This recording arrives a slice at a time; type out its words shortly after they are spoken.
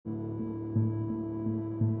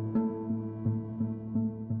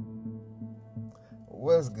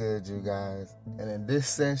What's good, you guys? And in this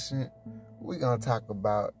session, we're going to talk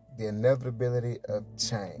about the inevitability of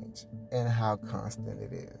change and how constant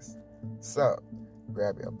it is. So,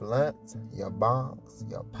 grab your blunts, your bongs,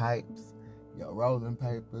 your pipes, your rolling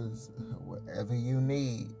papers, whatever you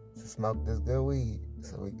need to smoke this good weed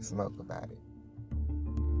so we can smoke about it.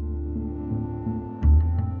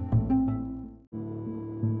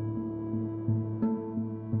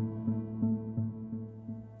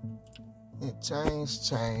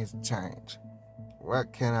 Change.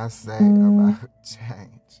 What can I say about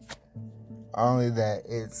change? Only that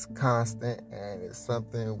it's constant and it's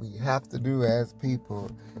something we have to do as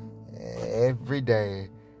people every day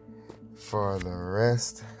for the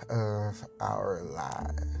rest of our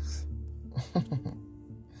lives.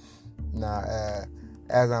 Now,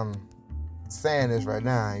 as I'm saying this right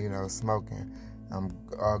now, smoking, I'm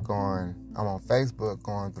on Facebook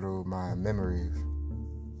going through my memories.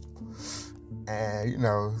 And,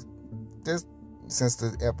 just since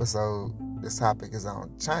this topic is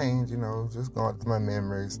on change, just going through my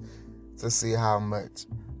memories to see how much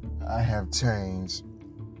I have changed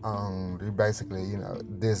basically,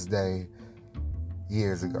 this day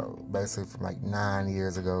years ago. Basically from like 9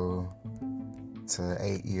 years ago to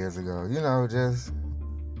 8 years ago. Just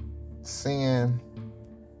seeing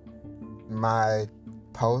my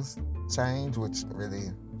post change, which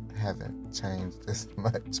really haven't changed this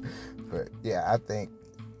much. But I think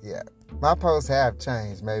my posts have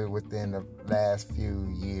changed maybe within the last few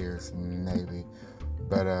years, maybe.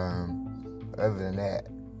 But other than that,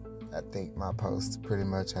 I think my posts pretty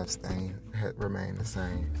much have remained the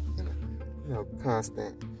same.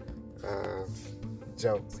 Constant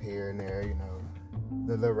jokes here and there,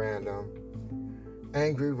 the random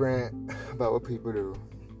angry rant about what people do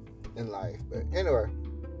in life. But anyway,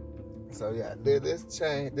 so this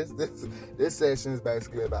change, this session is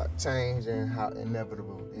basically about change and how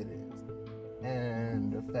inevitable it is,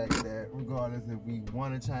 and the fact that regardless if we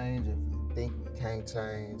want to change, if we think we can't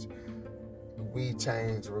change, we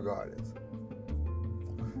change regardless.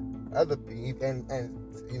 Other people,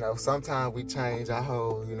 and sometimes we change our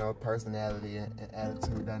whole personality and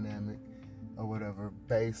attitude dynamic or whatever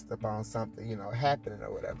based upon something happening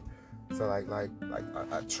or whatever. So like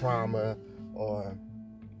a trauma or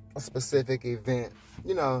a specific event,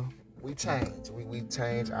 we change. We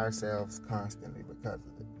change ourselves constantly because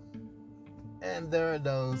of it. And there are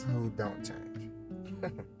those who don't change.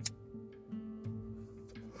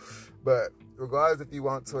 But regardless if you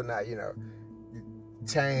want to or not,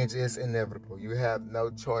 change is inevitable. You have no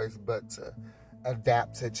choice but to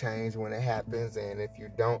adapt to change when it happens. And if you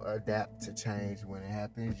don't adapt to change when it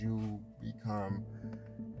happens, you become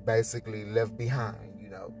basically left behind.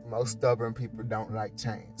 Most stubborn people don't like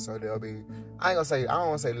change. So they'll be, I don't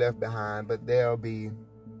want to say left behind, but they'll be,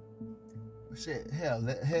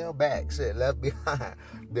 held back, left behind.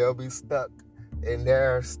 They'll be stuck in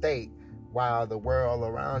their state while the world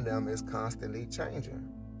around them is constantly changing.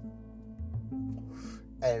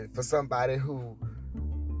 And for somebody who,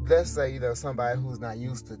 let's say, somebody who's not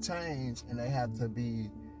used to change and they have to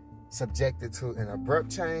be subjected to an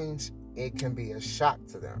abrupt change, it can be a shock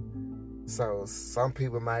to them. So some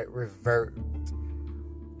people might revert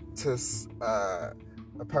to a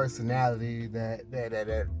personality that's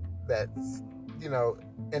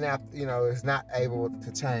is not able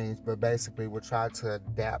to change, but basically will try to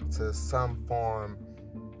adapt to some form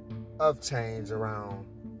of change around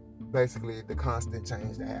basically the constant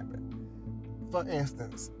change that happens. For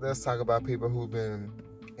instance, let's talk about people who've been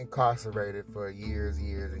incarcerated for years and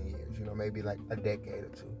years, maybe like a decade or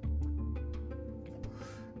two.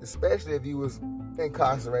 Especially if you was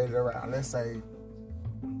incarcerated around, let's say,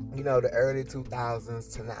 the early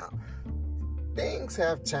 2000s to now. Things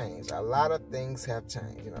have changed. A lot of things have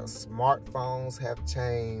changed. Smartphones have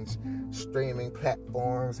changed. Streaming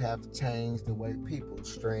platforms have changed. The way people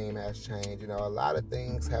stream has changed. A lot of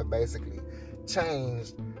things have basically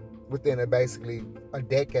changed within basically a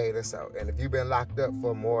decade or so. And if you've been locked up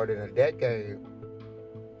for more than a decade,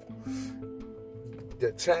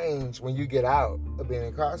 the change when you get out of being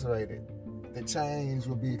incarcerated, the change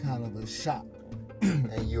will be kind of a shock.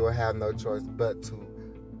 And you will have no choice but to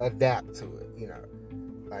adapt to it,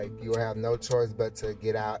 Like, you will have no choice but to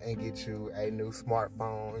get out and get you a new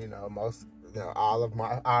smartphone. All of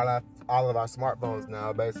our smartphones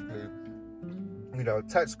now basically,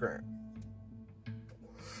 touchscreen.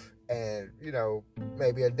 And,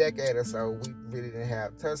 maybe a decade or so, we really didn't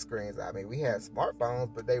have touchscreens. I mean, we had smartphones,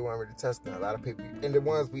 but they weren't really touchscreens. A lot of people, and the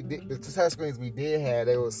touchscreens we did have,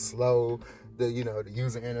 they were slow. The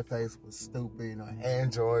user interface was stupid.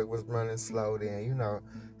 Android was running slow then,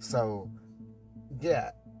 So,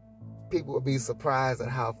 people would be surprised at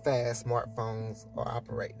how fast smartphones are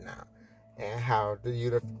operating now, and how the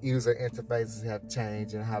user interfaces have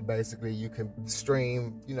changed, and how basically you can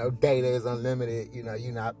stream, data is unlimited.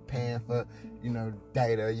 You're not paying for,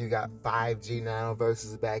 data. You got 5G now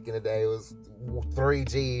versus back in the day it was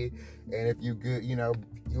 3G, and if you good,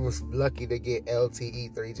 you was lucky to get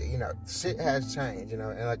LTE 3G. Shit has changed,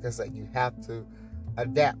 and like I said, you have to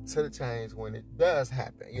adapt to the change when it does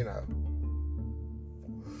happen,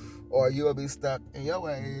 or you will be stuck in your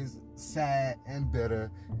ways, sad and bitter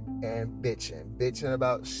and bitching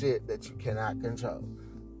about shit that you cannot control.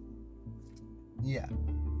 Yeah.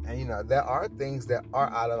 And there are things that are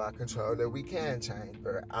out of our control that we can change,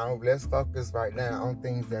 but let's focus right now on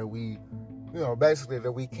things that we, basically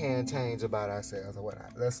that we can change about ourselves or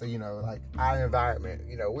whatnot. Let's say, like our environment.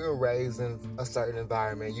 We were raised in a certain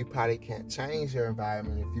environment. You probably can't change your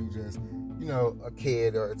environment if you just, a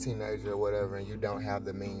kid or a teenager or whatever, and you don't have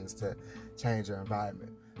the means to change your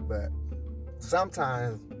environment. But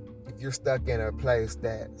sometimes if you're stuck in a place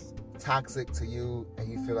that's toxic to you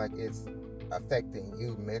and you feel like it's affecting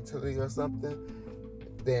you mentally or something,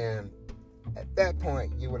 then at that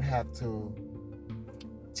point you would have to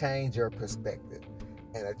change your perspective.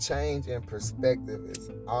 And a change in perspective is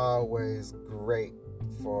always great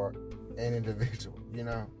for an individual,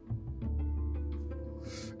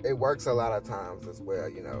 It works a lot of times as well,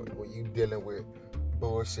 when you dealing with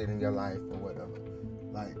bullshit in your life or whatever.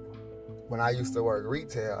 Like, when I used to work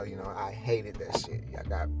retail, I hated that shit. I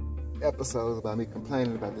got episodes about me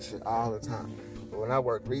complaining about this shit all the time. But when I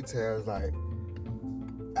worked retail, it's like,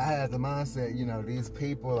 I had the mindset, these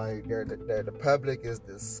people, like, the public is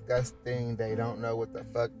disgusting. They don't know what the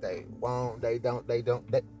fuck they want.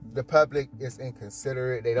 The public is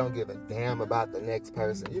inconsiderate. They don't give a damn about the next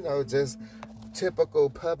person. Just typical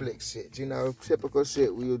public shit, typical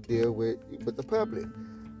shit we would deal with the public.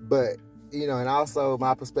 But, and also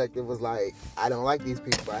my perspective was like, I don't like these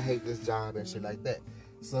people. I hate this job and shit like that.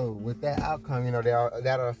 So with that outcome,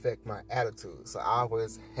 that'll affect my attitude. So I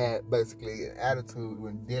always had basically an attitude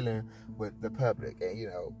when dealing with the public. And,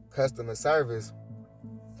 customer service,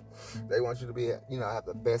 they want you to be, have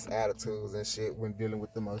the best attitudes and shit when dealing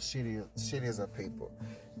with the most shittiest of people.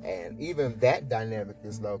 And even that dynamic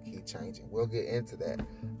is low-key changing. We'll get into that.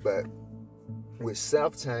 But with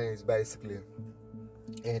self-change, basically,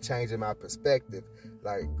 and changing my perspective,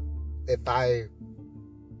 like, if I,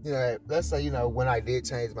 let's say, when I did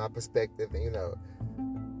change my perspective, and,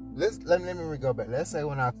 let me go back. Let's say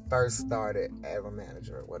when I first started as a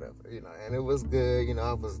manager or whatever, and it was good,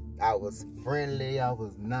 I was friendly, I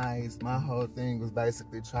was nice. My whole thing was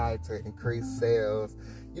basically trying to increase sales,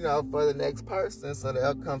 for the next person, so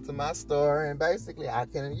they'll come to my store and basically I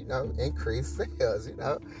can, increase sales,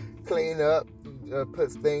 clean up,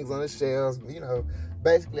 put things on the shelves,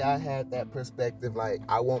 Basically, I had that perspective, like,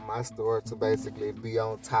 I want my store to basically be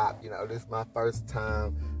on top. This is my first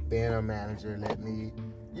time being a manager. Let me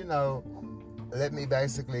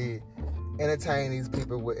basically entertain these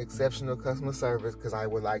people with exceptional customer service, because I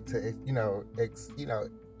would like to,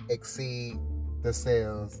 exceed the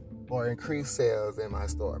sales or increase sales in my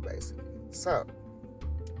store, basically. So,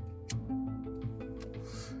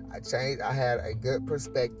 I had a good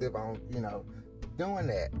perspective on, doing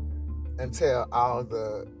that, until all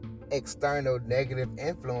the external negative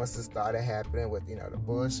influences started happening with, the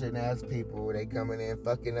bullshit ass people. They coming in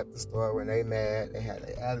fucking up the store when they mad. They have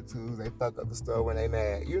their attitudes. They fuck up the store when they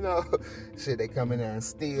mad. Shit, they come in there and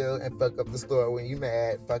steal and fuck up the store when you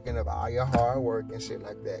mad, fucking up all your hard work and shit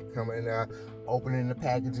like that. Coming in there, opening the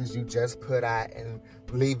packages you just put out and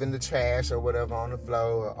leaving the trash or whatever on the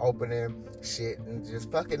floor, or opening shit and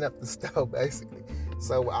just fucking up the store, basically.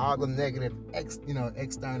 So all the negative,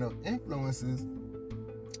 external influences,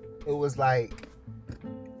 it was like,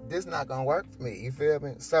 this not gonna work for me. You feel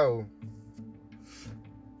me? So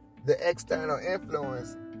the external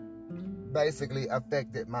influence basically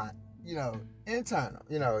affected my, internal.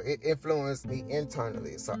 It influenced me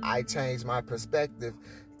internally. So I changed my perspective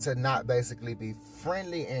to not basically be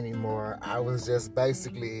friendly anymore. I was just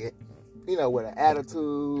basically, with an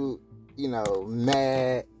attitude,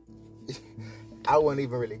 mad. I wasn't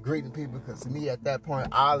even really greeting people, because to me at that point,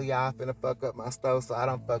 all of y'all finna fuck up my stove, so I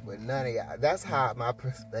don't fuck with none of y'all. That's how my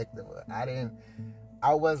perspective was.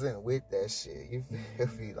 I wasn't with that shit. You feel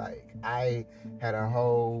me? Like, I had a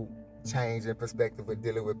whole change in perspective with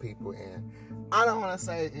dealing with people, and I don't want to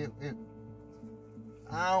say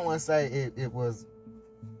it was,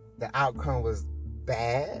 the outcome was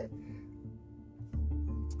bad.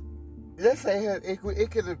 Let's say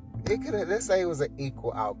it could have, let's say it was an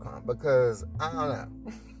equal outcome, because I don't know.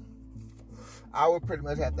 I would pretty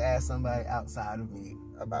much have to ask somebody outside of me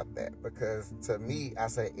about that, because to me, I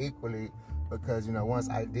say equally, because, you know, once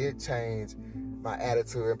I did change my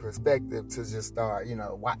attitude and perspective to just start, you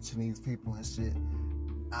know, watching these people and shit,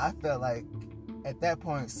 I felt like at that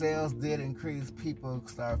point, sales did increase. People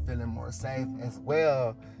start feeling more safe, as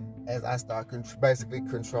well as I start basically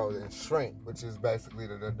controlling shrink, which is basically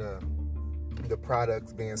the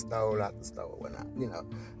products being stole out the store or whatnot. You know,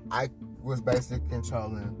 I was basically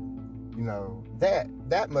controlling, you know,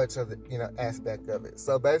 that much of the, you know, aspect of it.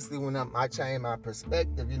 So basically, when I changed my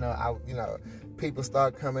perspective, you know, people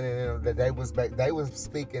start coming in, and that they was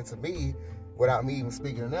speaking to me without me even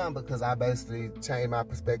speaking to them, because I basically changed my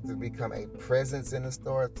perspective to become a presence in the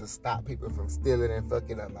store to stop people from stealing and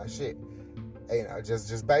fucking up my shit. And, you know,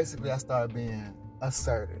 just basically I started being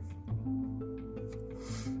assertive.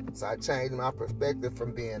 So I changed my perspective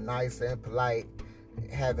from being nice and polite,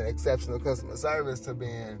 having exceptional customer service, to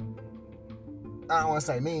being, I don't want to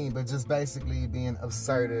say mean, but just basically being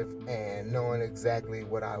assertive and knowing exactly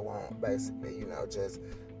what I want, basically, you know, just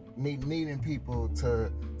needing people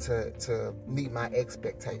to meet my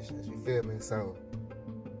expectations, you feel me? So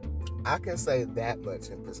I can say that much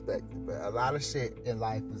in perspective, but a lot of shit in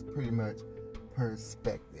life is pretty much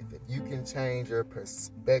perspective. If you can change your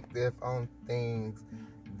perspective on things,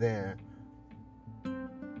 then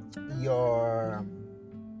your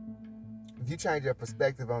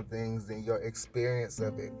experience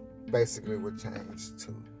of it basically will change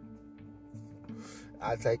too.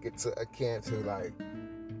 I take it to akin to like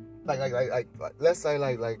let's say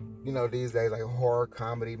like you know, these days, like horror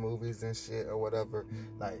comedy movies and shit or whatever,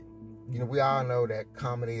 like, you know, we all know that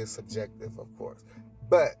comedy is subjective, of course,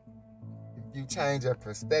 but if you change your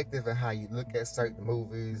perspective and how you look at certain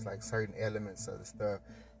movies, like certain elements of the stuff,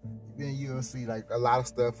 then you'll see like a lot of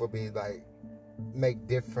stuff will be like make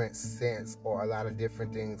different sense, or a lot of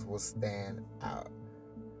different things will stand out.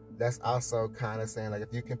 That's also kind of saying, like,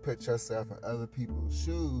 if you can put yourself in other people's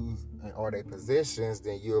shoes or their positions,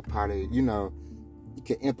 then you'll probably, you know, you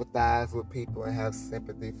can empathize with people and have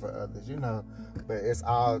sympathy for others, you know. But it's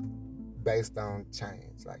all based on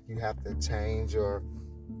change. Like, you have to change your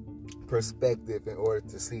perspective in order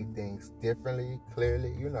to see things differently,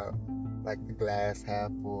 clearly, you know, like the glass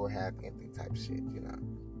half full, half empty type shit, you know.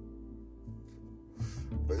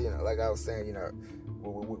 But, you know, like I was saying, you know,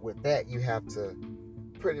 with that, you have to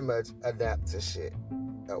pretty much adapt to shit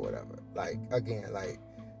or whatever. Like, again, like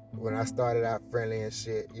when I started out friendly and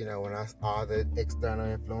shit, you know, when all the external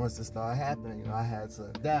influences started happening, you know, I had to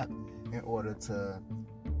adapt in order to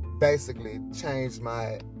basically change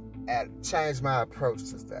my approach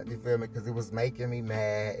to stuff, you feel me? Because it was making me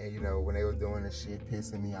mad, and, you know, when they were doing this shit,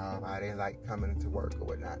 pissing me off, I didn't like coming into work or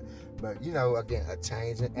whatnot. But, you know, again, a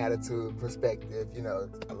change in attitude, perspective, you know,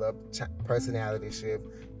 I love personality shift.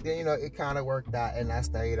 Then, you know, it kind of worked out, and I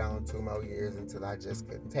stayed on 2 more years until I just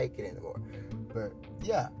couldn't take it anymore. But,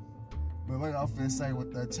 yeah. But what I often say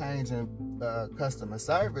with the change in customer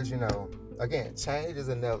service, you know, again, change is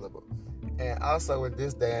inevitable. And also with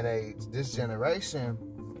this day and age, this generation,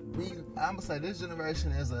 I'm gonna say this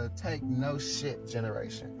generation is a take no shit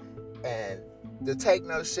generation. And the take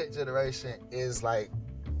no shit generation is like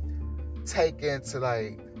taken to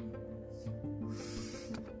like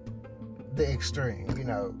the extreme, you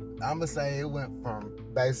know. I'm gonna say it went from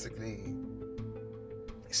basically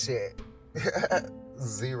shit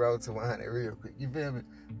 0 to 100 real quick, you feel me?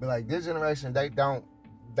 But like this generation, they don't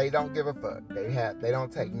give a fuck. They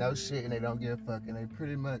don't take no shit, and they don't give a fuck, and they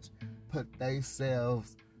pretty much put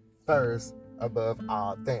themselves first above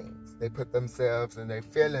all things. They put themselves and their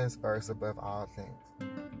feelings first above all things.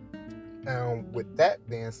 And with that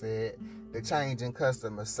being said, the change in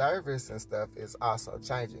customer service and stuff is also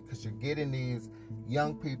changing, because you're getting these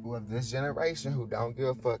young people of this generation who don't give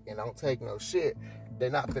a fuck and don't take no shit.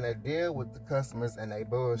 They're not gonna deal with the customers and they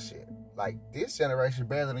bullshit. Like, this generation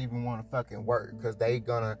barely don't even want to fucking work, because they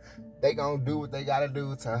gonna do what they gotta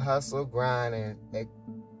do to hustle, grind, and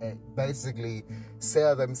basically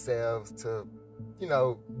sell themselves to, you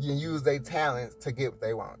know, use their talents to get what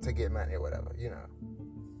they want, to get money or whatever, you know.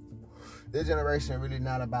 This generation really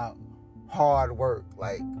not about hard work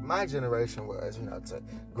like my generation was, you know, to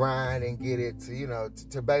grind and get it, to, you know,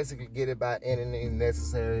 to basically get it by any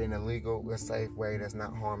necessary and a legal and safe way that's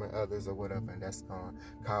not harming others or whatever, and that's gonna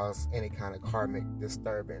cause any kind of karmic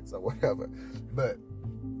disturbance or whatever. But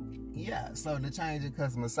yeah, so the change in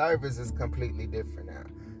customer service is completely different now.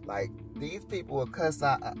 Like, these people will cuss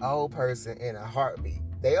out an old person in a heartbeat.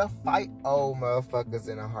 They'll fight old motherfuckers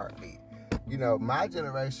in a heartbeat. You know, my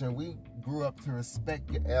generation, we grew up to respect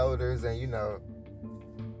your elders, and, you know,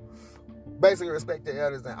 basically respect the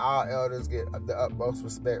elders, and all elders get the utmost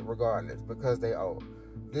respect regardless because they old.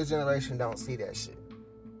 This generation don't see that shit.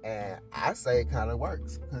 And I say it kind of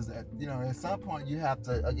works because, at some point you have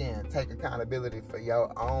to, again, take accountability for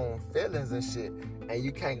your own feelings and shit. And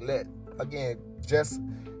you can't let, again, just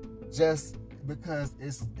because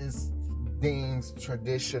it's deemed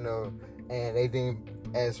traditional and they deem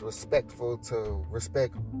as respectful to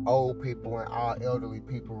respect old people and all elderly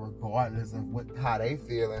people regardless of how they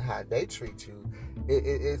feel and how they treat you,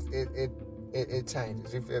 it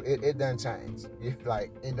changes. You feel it doesn't change. It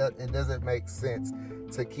doesn't make sense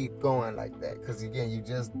to keep going like that because, again, you're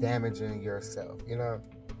just damaging yourself,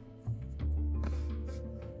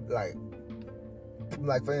 like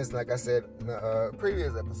for instance, like I said in the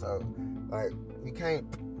previous episode, like, you can't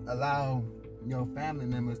allow your family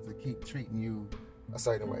members to keep treating you a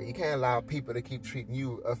certain way. You can't allow people to keep treating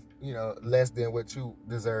you less than what you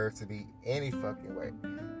deserve to be any fucking way.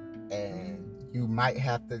 And you might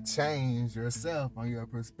have to change yourself on your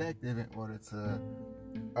perspective in order to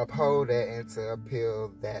uphold that and to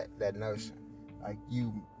appeal that notion. Like,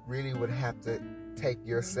 you really would have to take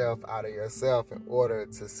yourself out of yourself in order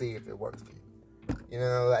to see if it works for you.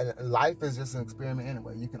 Life is just an experiment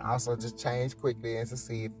anyway. You can also just change quickly and to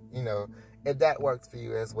see if that works for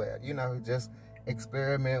you as well. Just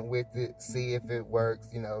experiment with it, see if it works,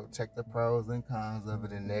 check the pros and cons of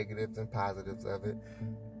it and negatives and positives of it,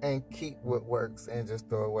 and keep what works and just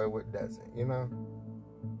throw away what doesn't,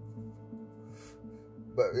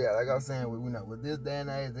 But yeah, like I was saying, with this day and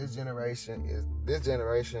age, this generation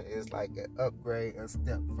is like an upgrade, a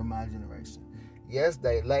step from my generation. Yes,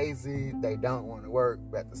 they lazy, they don't want to work,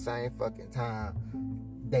 but at the same fucking time,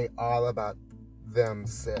 they all about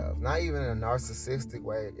themselves. Not even in a narcissistic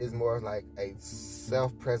way. It's more like a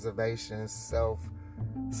self-preservation,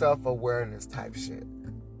 self-awareness type shit.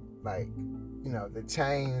 Like, the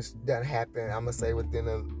change doesn't happen, I'm gonna say, within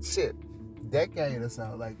a decade or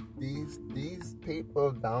so. Like, these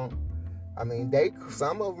people don't,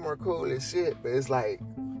 some of them are cool as shit, but it's like,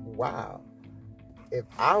 wow. If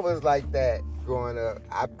I was like that growing up,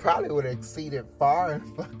 I probably would have exceeded far in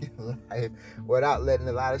fucking life without letting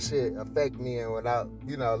a lot of shit affect me and without,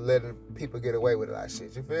 letting people get away with a lot of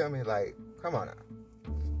shit. You feel me? Like, come on now.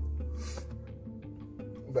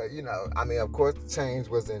 But, of course the change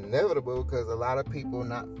was inevitable because a lot of people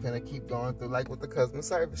not gonna keep going through, like with the customer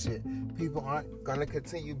service shit. People aren't gonna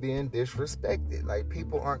continue being disrespected. Like,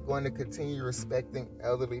 people aren't going to continue respecting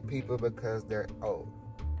elderly people because they're old.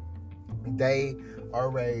 They're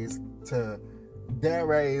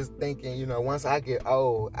raised thinking, once I get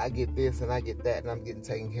old, I get this and I get that and I'm getting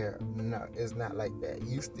taken care of. No, it's not like that.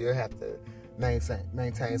 You still have to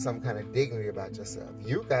maintain some kind of dignity about yourself.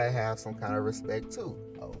 You gotta have some kind of respect too,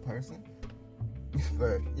 old person.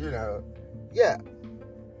 But, yeah.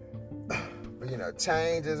 But,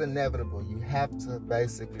 change is inevitable. You have to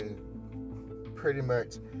basically pretty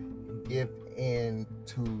much give in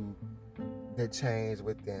to the change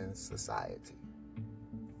within society.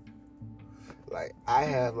 Like, I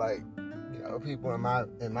have people in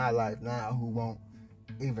my life now who won't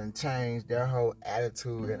even change their whole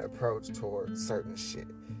attitude and approach towards certain shit.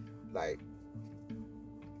 You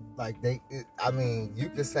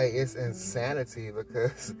could say it's insanity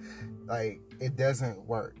because it doesn't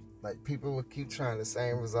work. Like, people will keep trying the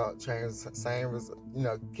same result, keep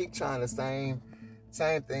trying the same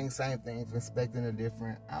things, expecting a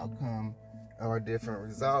different outcome or a different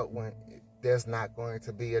result when there's not going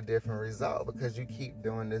to be a different result because you keep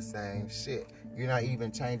doing the same shit. You're not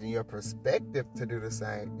even changing your perspective to do the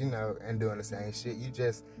same, and doing the same shit. You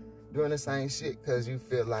just doing the same shit because you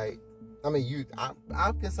feel like, I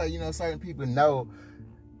can say, certain people know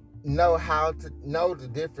how to know the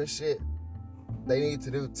different shit they need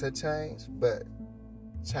to do to change, but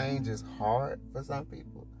change is hard for some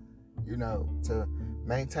people. To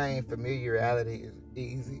maintain familiarity is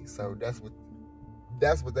easy, so that's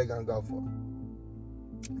what they're gonna go for.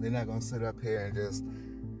 They're not gonna sit up here and just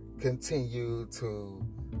continue to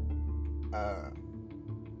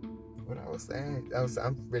what I was saying.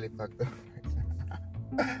 I'm really fucked up.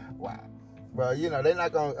 Wow. Well, they're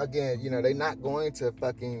not going to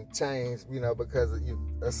fucking change, because of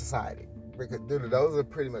society. Because those are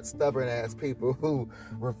pretty much stubborn ass people who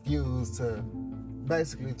refuse to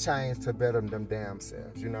basically change to better them damn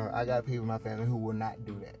selves. I got people in my family who will not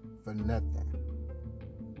do that for nothing.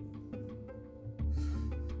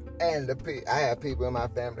 And I have people in my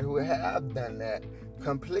family who have done that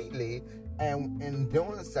completely, and in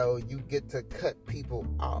doing so, you get to cut people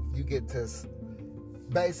off. You get to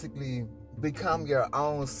basically become your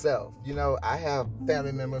own self. I have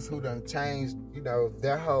family members who done changed,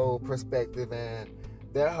 their whole perspective and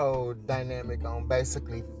their whole dynamic on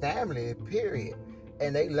basically family, period.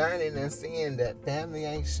 And they learning and seeing that family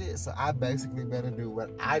ain't shit. So I basically better do what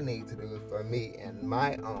I need to do for me and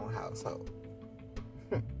my own household.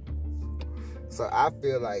 So I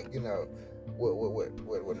feel like,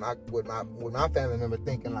 with my family member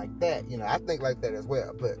thinking like that, I think like that as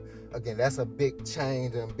well. But again, that's a big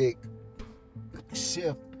change and big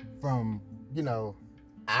shift from,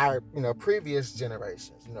 our, previous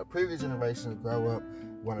generations. Previous generations grow up,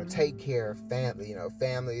 want to take care of family.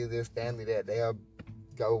 Family this, family that. They'll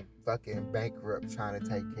go fucking bankrupt trying to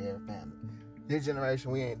take care of family. This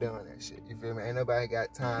generation, we ain't doing that shit. You feel me? Ain't nobody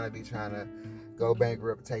got time to be trying to go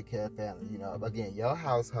bankrupt and take care of family. Again, your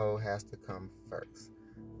household has to come first.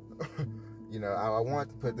 I want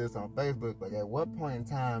to put this on Facebook, but at what point in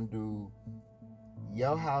time do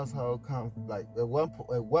your household come, like, at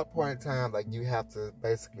what point in time, like, you have to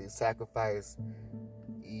basically sacrifice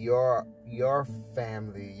your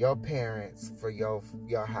family, your parents for your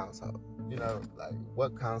household? Like,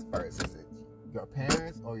 what comes first? Is it your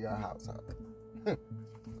parents or your household?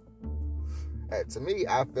 To me,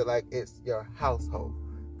 I feel like it's your household,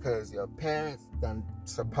 because your parents done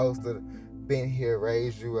supposed to been here,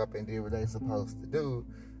 raised you up, and did what they supposed to do.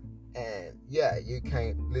 And yeah, you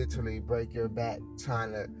can't literally break your back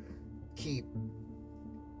trying to keep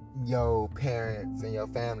your parents and your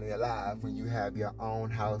family alive when you have your own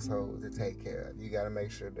household to take care of. You got to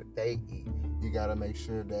make sure that they eat. You got to make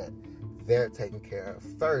sure that they're taken care of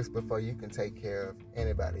first before you can take care of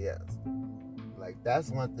anybody else. Like, that's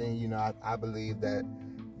one thing, I believe that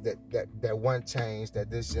one change that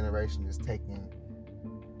this generation is taking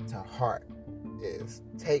to heart is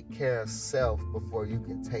take care of self before you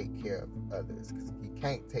can take care of others. Because if you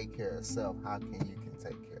can't take care of self, how can you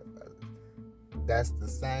take care of others? That's the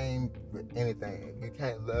same with anything. If you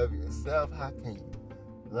can't love yourself, how can you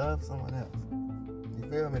love someone else? You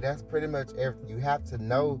feel me? That's pretty much everything. You have to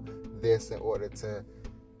know this in order to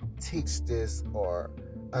teach this or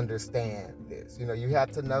understand this. You have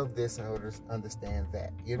to know this in order to understand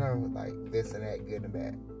that. Like this and that, good and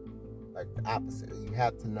bad. Like the opposite. You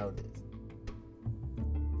have to know this.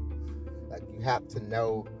 Like, you have to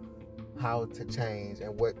know how to change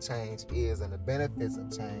and what change is and the benefits of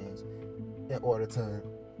change in order to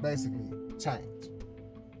basically change.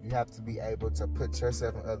 You have to be able to put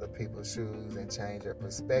yourself in other people's shoes and change your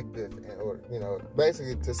perspective in order,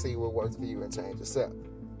 basically to see what works for you and change yourself.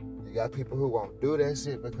 You got people who won't do that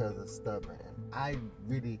shit because it's stubborn. And I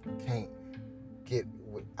really can't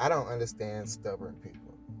I don't understand stubborn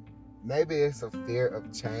people. Maybe it's a fear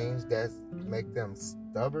of change that make them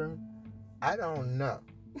stubborn. I don't know.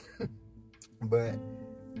 But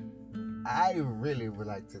I really would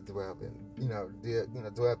like to dwell into,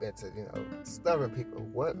 stubborn people.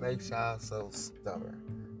 What makes y'all so stubborn?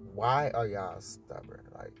 Why are y'all stubborn?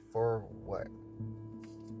 Like, for what?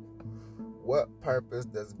 What purpose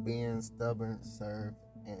does being stubborn serve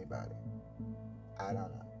anybody? I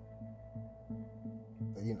don't know.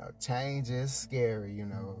 But, change is scary,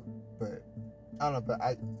 but I don't know.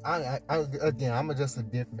 But I'm just a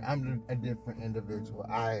different individual.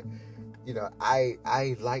 I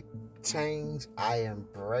like change. I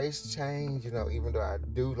embrace change, even though I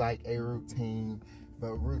do like a routine,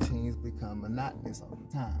 but routines become monotonous all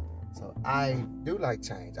the time. So I do like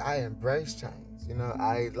change. I embrace change.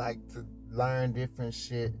 I like to learn different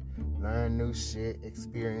shit, learn new shit,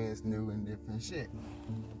 experience new and different shit.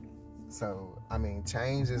 So,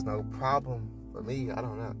 change is no problem for me. I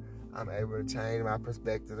don't know. I'm able to change my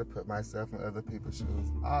perspective, to put myself in other people's shoes,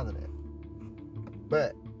 all of that.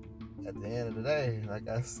 But at the end of the day, like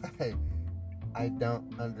I say, I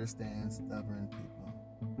don't understand stubborn people.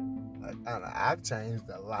 Like, I don't know, I've changed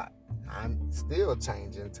a lot. I'm still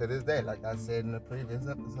changing to this day. Like I said in the previous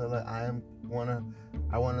episode, like I want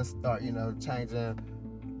to start, changing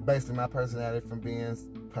basically my personality from being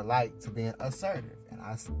polite to being assertive. And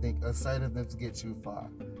I think assertiveness gets you far.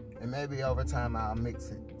 And maybe over time I'll mix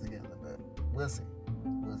it together, but we'll see.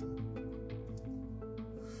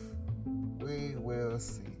 We will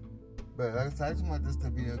see. But like I said, I just want this to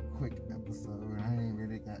be a quick episode. I ain't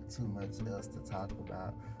really got too much else to talk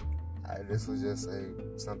about. This was just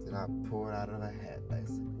something I pulled out of a hat,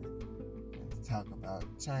 basically. And to talk about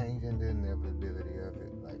change and the inevitability of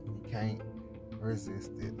it. Like, you can't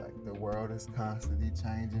resist it. Like, the world is constantly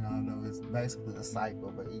changing, although it's basically a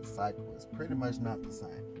cycle, but each cycle is pretty much not the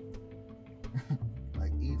same.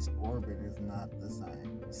 Like, each orbit is not the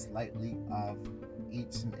same. It's slightly off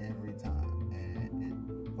each and every time.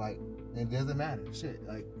 And it doesn't matter. Shit,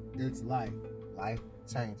 like, it's life. Life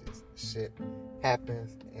changes. Shit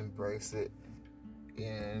happens. Embrace it.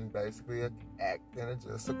 And basically act and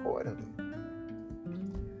adjust accordingly.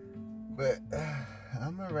 But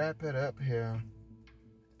I'm gonna wrap it up here.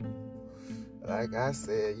 Like I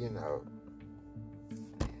said,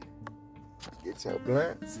 get your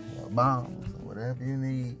blunts, your bombs, whatever you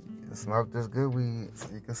need. You smoke this good weed so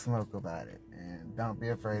you can smoke about it. And don't be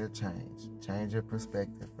afraid of change. Change your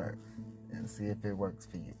perspective first and see if it works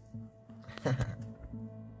for you.